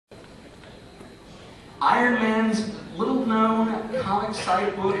Iron Man's little-known comic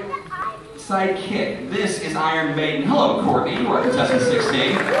sidekick. This is Iron Maiden. Hello, Courtney. You are contestant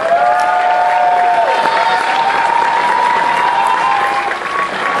 16.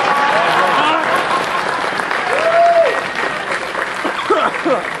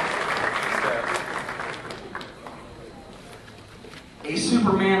 A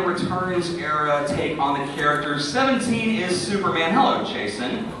Superman Returns era take on the character. 17 is Superman. Hello,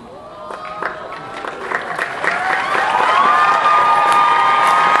 Jason.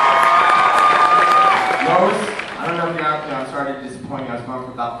 I don't know if you're out there, I'm sorry to disappoint you. I was gone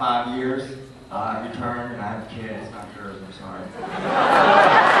for about 5 years. I returned and I have kids. Not yours, I'm sorry.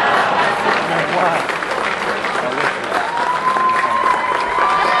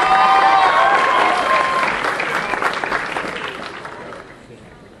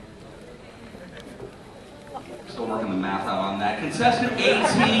 Still working the math out on that. Contestant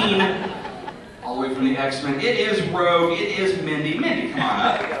 18, all the way from the X-Men. It is Rogue. It is Mindy. Mindy, come on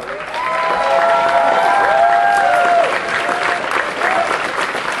up.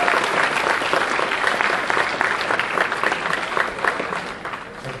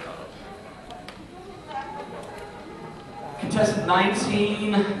 Contestant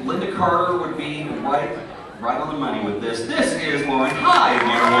 19, Linda Carter would be right on the money with this. This is Lauren. Hi,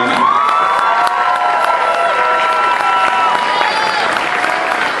 Wonder Woman.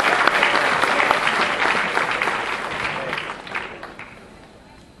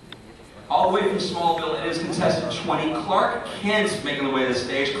 All the way from Smallville, it is contestant 20, Clark Kent, making the way to the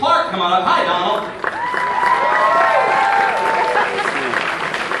stage. Clark, come on up. Hi, Donald.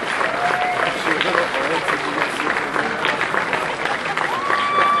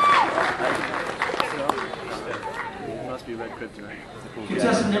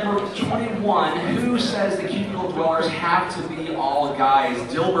 21, who says the cubicle dwellers have to be all guys?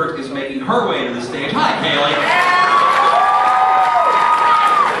 Dilbert is making her way to the stage. Hi, Kaylee.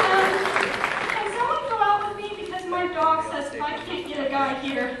 Can someone go out with me? Because my dog says if I can't get a guy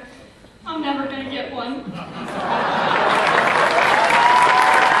here, I'm never going to get one. Smash!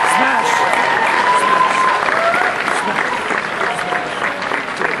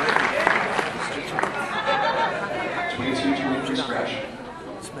 22-23 scratch.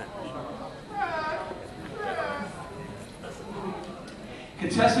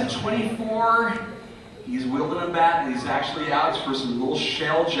 Contestant 24, he's wielding a bat and he's actually out for some little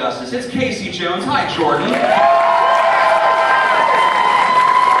shell justice. It's Casey Jones. Hi, Jordan.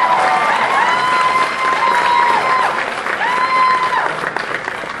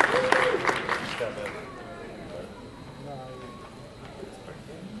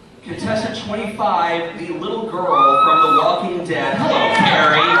 Contestant 25, the little girl from The Walking Dead. Hello,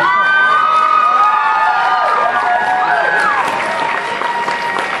 Carrie.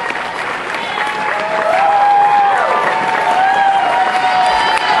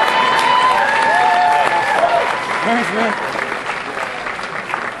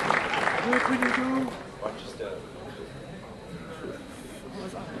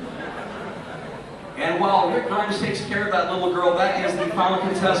 And while Rick Grimes takes care of that little girl, that is the final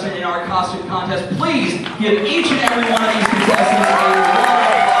contestant in our costume contest. Please give each and every one of these contestants a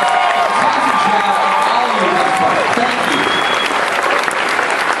fantastic job of all of you this part. Thank you.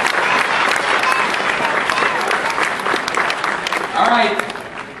 All right.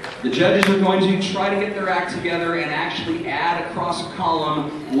 The judges are going to try to get their act together and actually add across a column.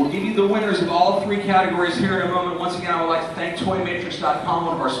 We'll give you the winners of all 3 categories here in a moment. Once again, I would like to thank ToyMatrix.com,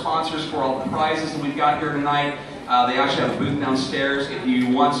 one of our sponsors, for all the prizes that we've got here tonight. They actually have a booth downstairs. If you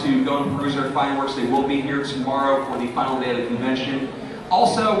want to go and peruse their fine works, they will be here tomorrow for the final day of the convention.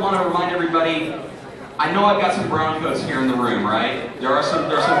 Also, want to remind everybody, I know I've got some brown coats here in the room, right? There are some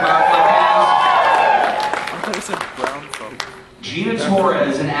Firefly fans. I thought you said brown folk. Gina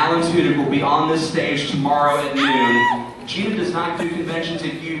Torres and Alan Tudyk will be on this stage tomorrow at noon. Gina does not do conventions.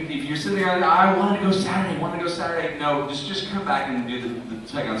 If you're sitting there and I want to go Saturday, no, just come back and do the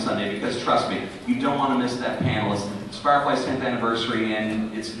tech on Sunday, because trust me, you don't want to miss that panel. It's Firefly's 10th anniversary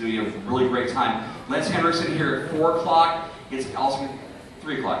and it's going to be a really great time. Lance Henriksen here at 4 o'clock. It's also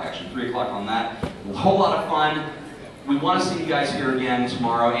 3 o'clock actually, 3 o'clock on that. A whole lot of fun. We want to see you guys here again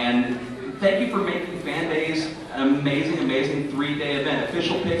tomorrow, and thank you for making Fan Days an amazing, amazing 3-day event.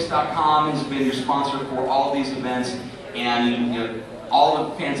 Officialpics.com has been your sponsor for all these events, and all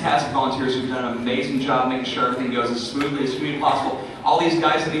the fantastic volunteers who've done an amazing job making sure everything goes as smoothly as possible. All these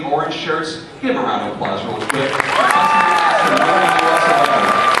guys in the orange shirts, give them a round of applause real quick.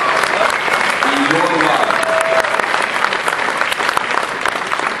 And your love.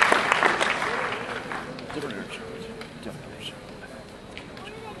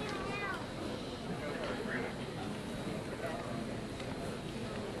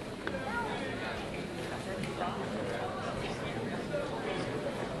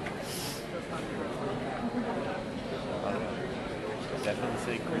 Definitely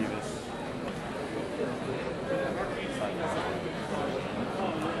say Grievous.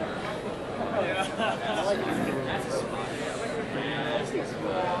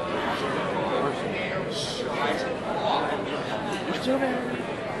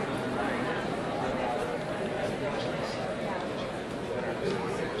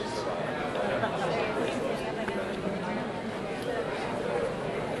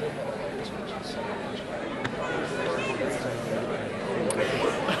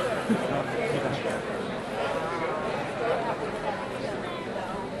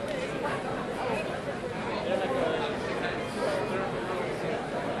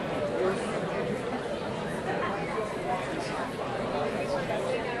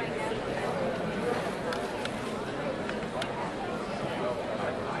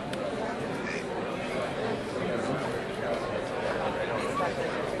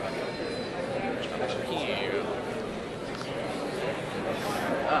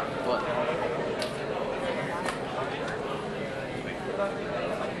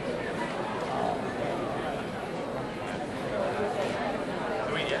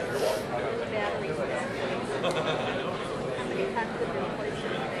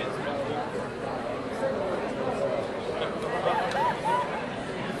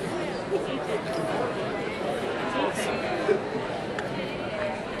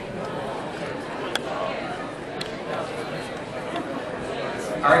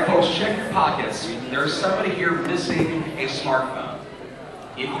 All right, folks, check your pockets. There's somebody here missing a smartphone.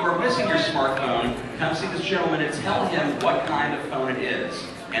 If you are missing your smartphone, come see this gentleman and tell him what kind of phone it is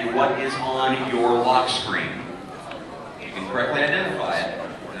and what is on your lock screen. You can correctly identify it.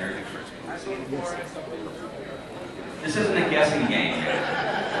 This isn't a guessing game.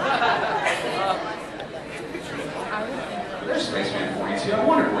 There's Spaceman 42. I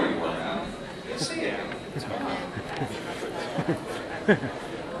wondered where you were, man. Good to see you.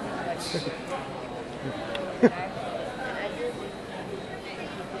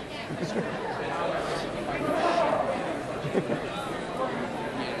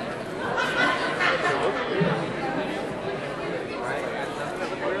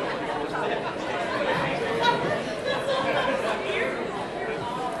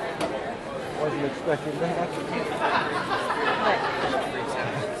 Wasn't expecting that.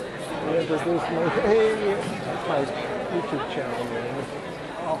 Yeah, does this my hey, that's my YouTube channel, man.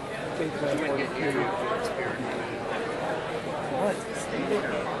 Oh, thanks, man, for the what?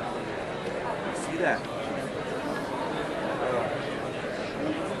 See that?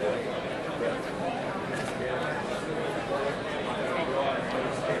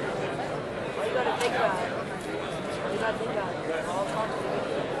 You gotta think about it. You gotta think about it. All talk to you.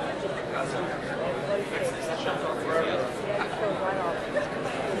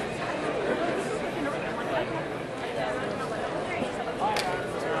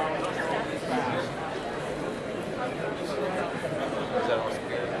 Is that all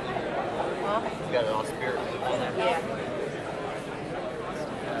spirit? Huh? You got it all spirit? Yeah.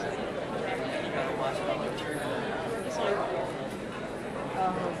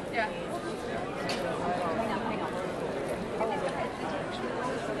 Yeah.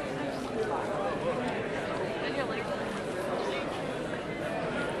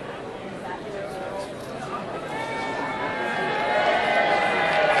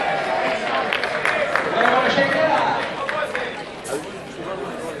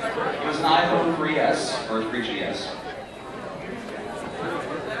 It was an iPhone 3S or 3GS.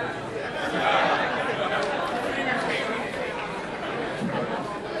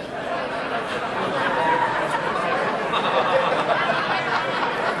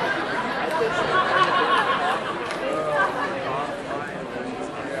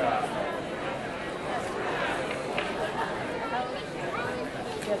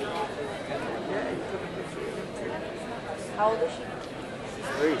 How old is she?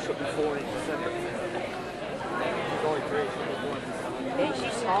 3, she'll be 4 in December. She's only 3, she'll be 4 in December. Hey,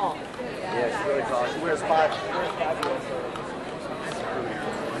 she's small. Yeah, she's really tall. She wears 5. I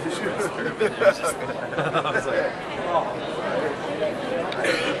was like, oh.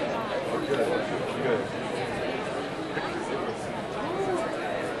 We're good. We're good.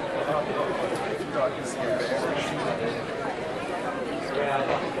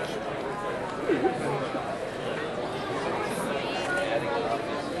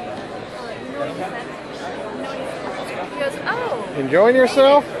 He goes, oh. Enjoying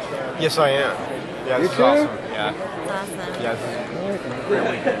yourself? Yes, I am. Yeah, You this is too? awesome. Yeah. Awesome. Yeah, this is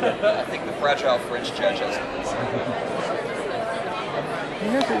really I think the fragile French judge has this. He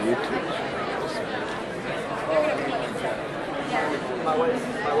has a YouTube. my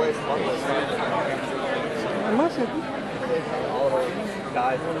wife's mom was I must have. All of our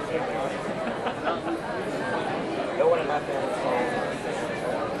guys. No one in my family calls.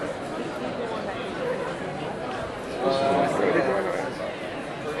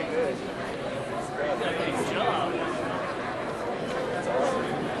 Pretty good. Good job.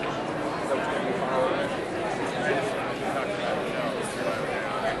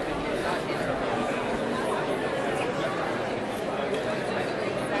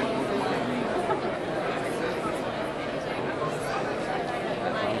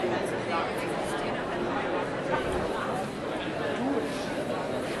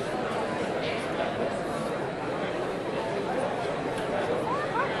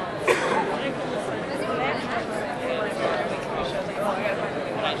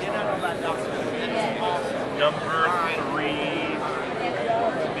 Number 3,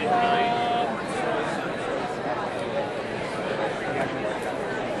 midnight.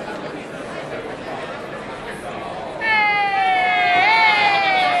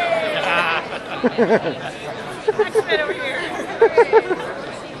 Let's sit over here.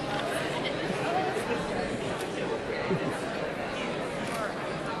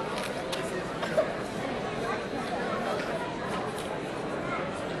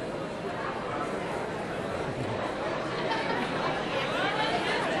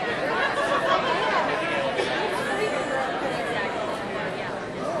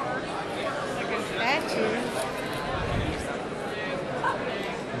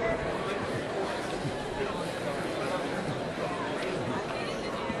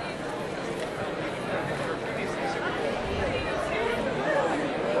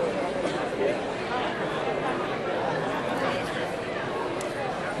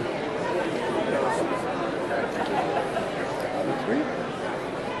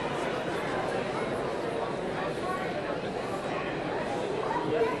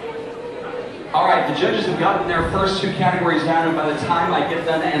 All right, the judges have gotten their first 2 categories down, and by the time I get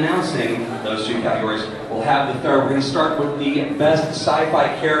done announcing those 2 categories, we'll have the third. We're going to start with the best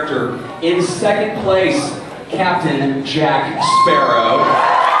sci-fi character. In second place, Captain Jack Sparrow.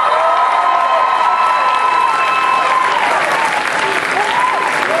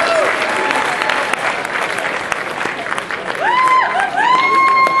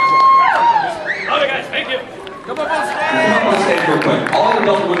 Come up on stage real quick. All the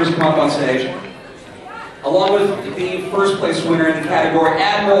adult winners come up on stage. Along with the first place winner in the category,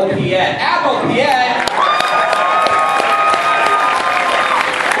 Admiral Piet. Admiral Piet!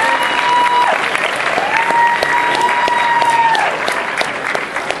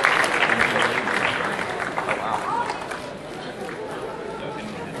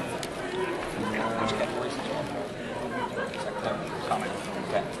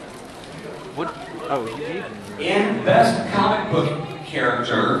 In Best Comic Book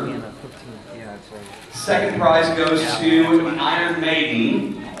Character, second prize goes to Iron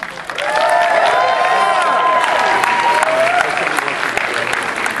Maiden.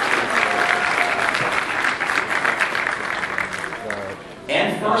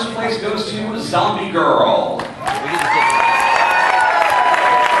 And first place goes to Zombie Girl.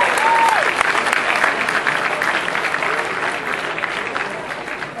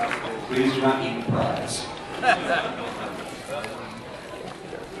 Please do not eat the prize.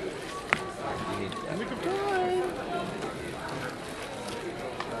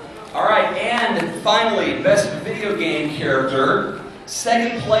 All right, and finally, Best Video Game Character.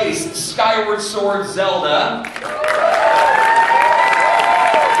 Second place, Skyward Sword Zelda.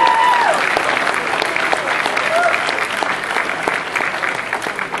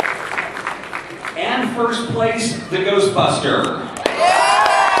 And first place, the Ghostbuster.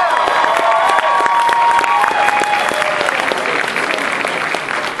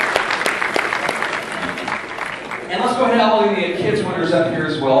 And let's go ahead and all the kids winners up here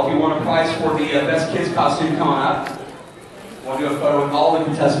as well. If you want a prize for the best kids costume coming up, we'll do a photo with all the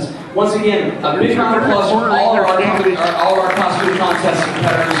contestants. Once again, a big round of applause for all of our costume contest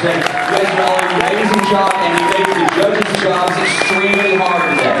competitors today. You guys did all an amazing job, and you made the judges' jobs extremely hard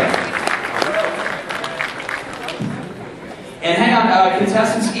today. And hang on,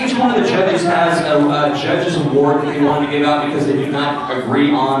 contestants, each one of the judges has a judge's award that they want to give out because they do not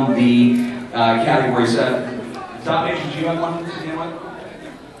agree on the categories. Tom, did you have one? Did you have one?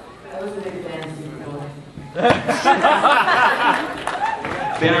 I was a big fantasy boy.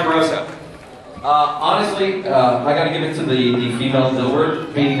 Ben Ambrosio. Honestly, I gotta give it to the female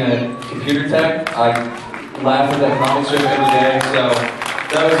Dilbert. Being a computer tech, I laugh at that comic strip every day, so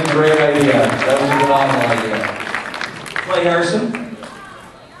that was a great idea. That was a phenomenal idea. Clay Harrison.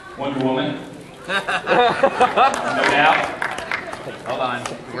 Wonder Woman. No doubt. Hold on,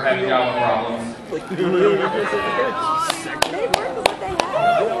 we're having job problems. exactly.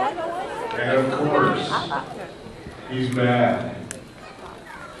 And of course, he's mad.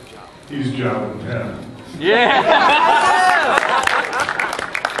 He's John Penn.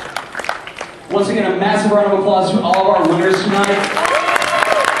 Once again, a massive round of applause to all of our winners tonight.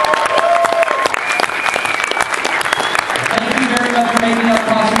 Thank you very much for making our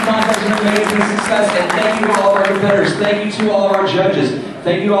costume contest an amazing success, and thank you to all of our competitors. Thank you to all of our judges.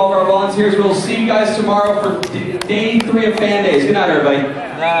 Thank you to all of our volunteers. We'll see you guys tomorrow for day 3 of Fan Days. Good night, everybody. Good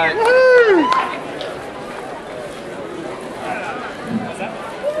night.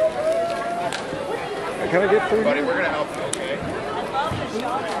 Can I get through? Buddy, we're gonna help you, okay?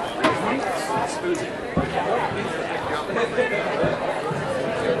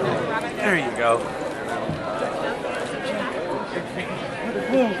 There you go.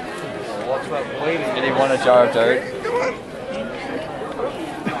 Did he want a jar of dirt?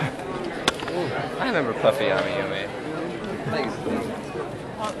 I remember Puffy Yummy Yummy. Thanks.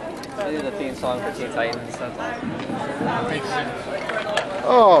 They did the theme song for Teen Titans sometimes.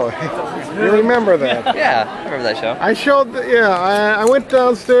 Oh, you remember that? Yeah, I remember that show. I showed, I went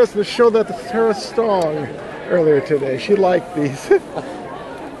downstairs and showed that to Sarah Stong earlier today. She liked these.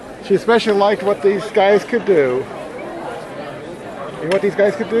 She especially liked what these guys could do. You know what these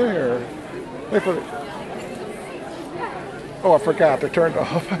guys could do here? Wait for it. Oh, I forgot. They're turned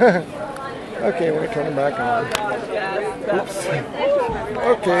off. Okay, let me turn them back on. Oops.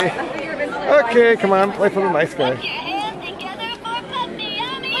 Okay. Okay, come on. Wait for the nice guy.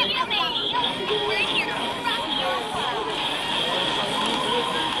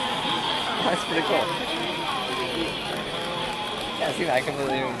 That's pretty cool. Yeah, see, I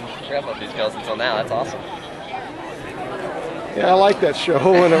completely forgot about these girls until now. That's awesome. Yeah, I liked that show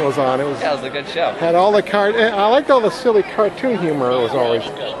when it was on. It was. Yeah, it was a good show. Had all the I liked all the silly cartoon humor. It was always.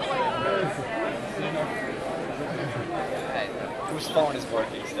 Whose phone is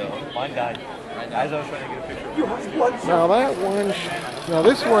working still? Mine died. As I was trying to get a picture. Now that one, now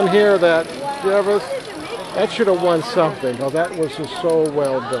this one here, that Jarvis, that should have won something because that was just so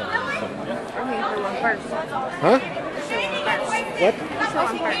well done. Huh? What?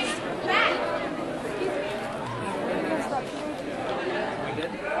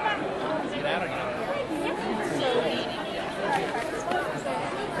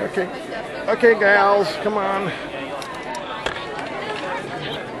 Okay. Okay, gals, come on.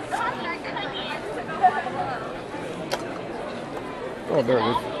 Oh, there it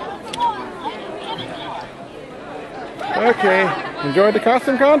is. Okay. Enjoyed the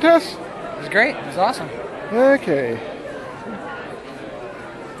costume contest? It was great. It was awesome. Okay.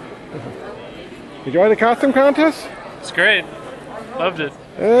 Enjoy the costume contest? It's great. Loved it.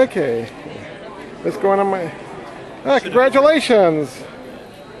 Okay. Let's go on my... Ah, congratulations!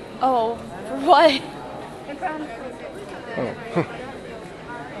 Oh, for what? Oh.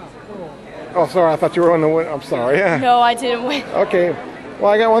 Oh, sorry, I thought you were on the win. I'm sorry. Yeah. No, I didn't win. Okay.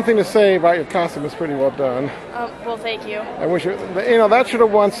 Well, I got one thing to say about your costume. It's pretty well done. Well, thank you. I wish you know, that should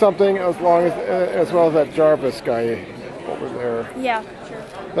have won something as well as that Jarvis guy over there. Yeah, sure.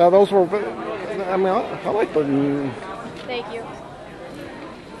 Now, those were, I mean, I like the... Thank you.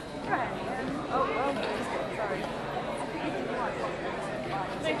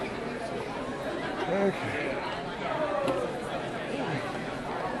 Okay.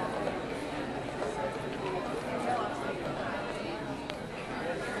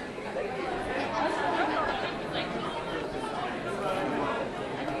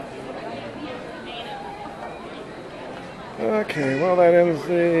 Okay, well that ends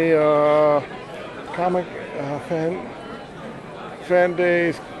the comic fan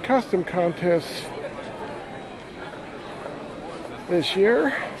days costume contest this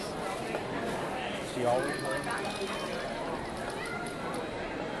year.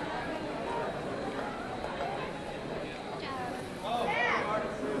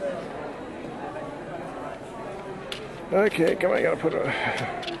 Okay, come on, I gotta put a...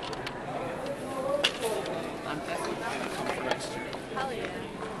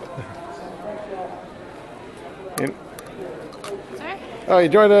 Sorry? Oh, you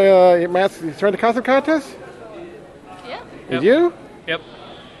joined you joined the costume contest? Yeah. Did you? Yep.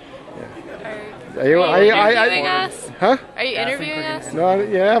 Are you interviewing us? Huh? Are you interviewing us? No,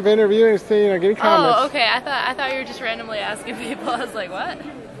 yeah, I've interviewed and getting comments. Oh, okay. I thought you were just randomly asking people. I was like, what?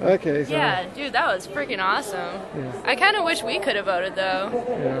 Okay, so... Yeah, dude, that was freaking awesome. Yeah. I kind of wish we could have voted, though.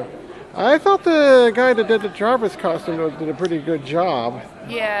 Yeah. I thought the guy that did the Jarvis costume did a pretty good job.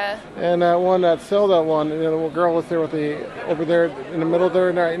 Yeah. And that one that sold that one, the little girl was there with over there in the middle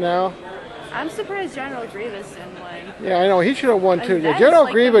there right now. I'm surprised General Grievous didn't win. Yeah, I know. He should have won too. And Yeah, that's General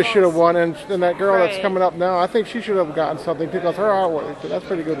like Grievous the should have most- won, and that girl that's Right. coming up now, I think she should have gotten something too, because her artwork, that's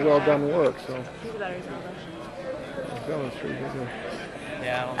pretty good, well done work. So. He's a better Zelda. Zelda's pretty good.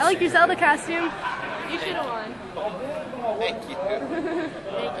 Yeah. I like your Zelda costume. You should have won. Thank you.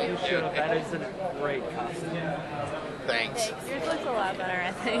 Thank you. You should have. That is a great costume. Thanks. Thanks. Yours looks a lot better,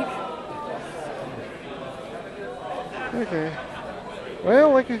 I think. Okay.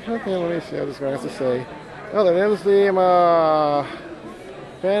 Well, okay, let me see what this guy has to say. Well, that ends the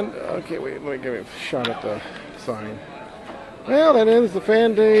okay, wait, let me give me a shot at the sign. Well, that ends the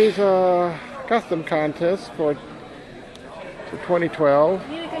Fan Days custom contest for 2012.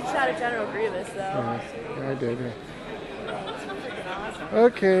 You need a good shot at General Grievous, though. Yeah, I did.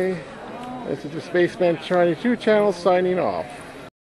 Okay. This is the Spaceman Charlie 2 channel signing off.